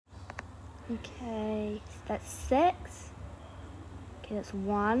Okay, that's 6. Okay, that's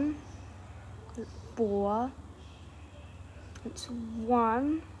 1. That's 4. That's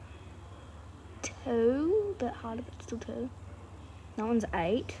 1. 2. A bit harder, but still 2. That one's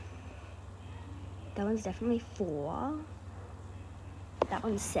 8. That one's definitely 4. That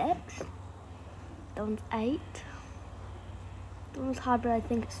one's 6. That one's 8. That one's hard, but I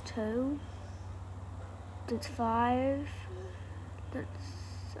think it's 2. That's 5. That's,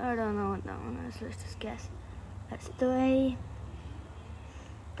 I don't know what that one is, let's just guess. That's 3.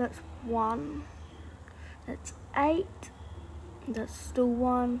 That's 1. That's 8. That's still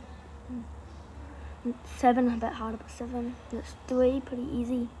 1. 7, a bit harder, but 7. That's 3, pretty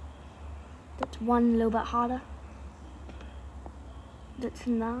easy. That's 1, a little bit harder. That's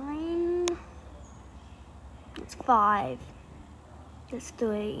 9. That's 5. That's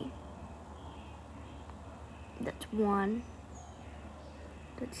 3. That's 1.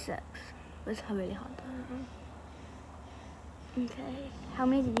 That's 6. That's really hard. Okay, how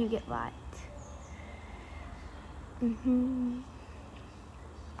many did you get right? Okay,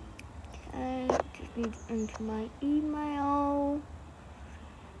 just need to enter my email.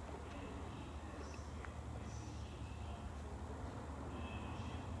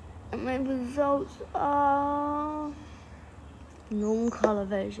 And my results are normal color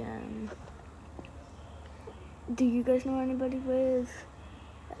vision. Do you guys know anybody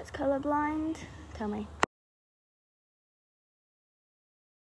that's colorblind? Tell me.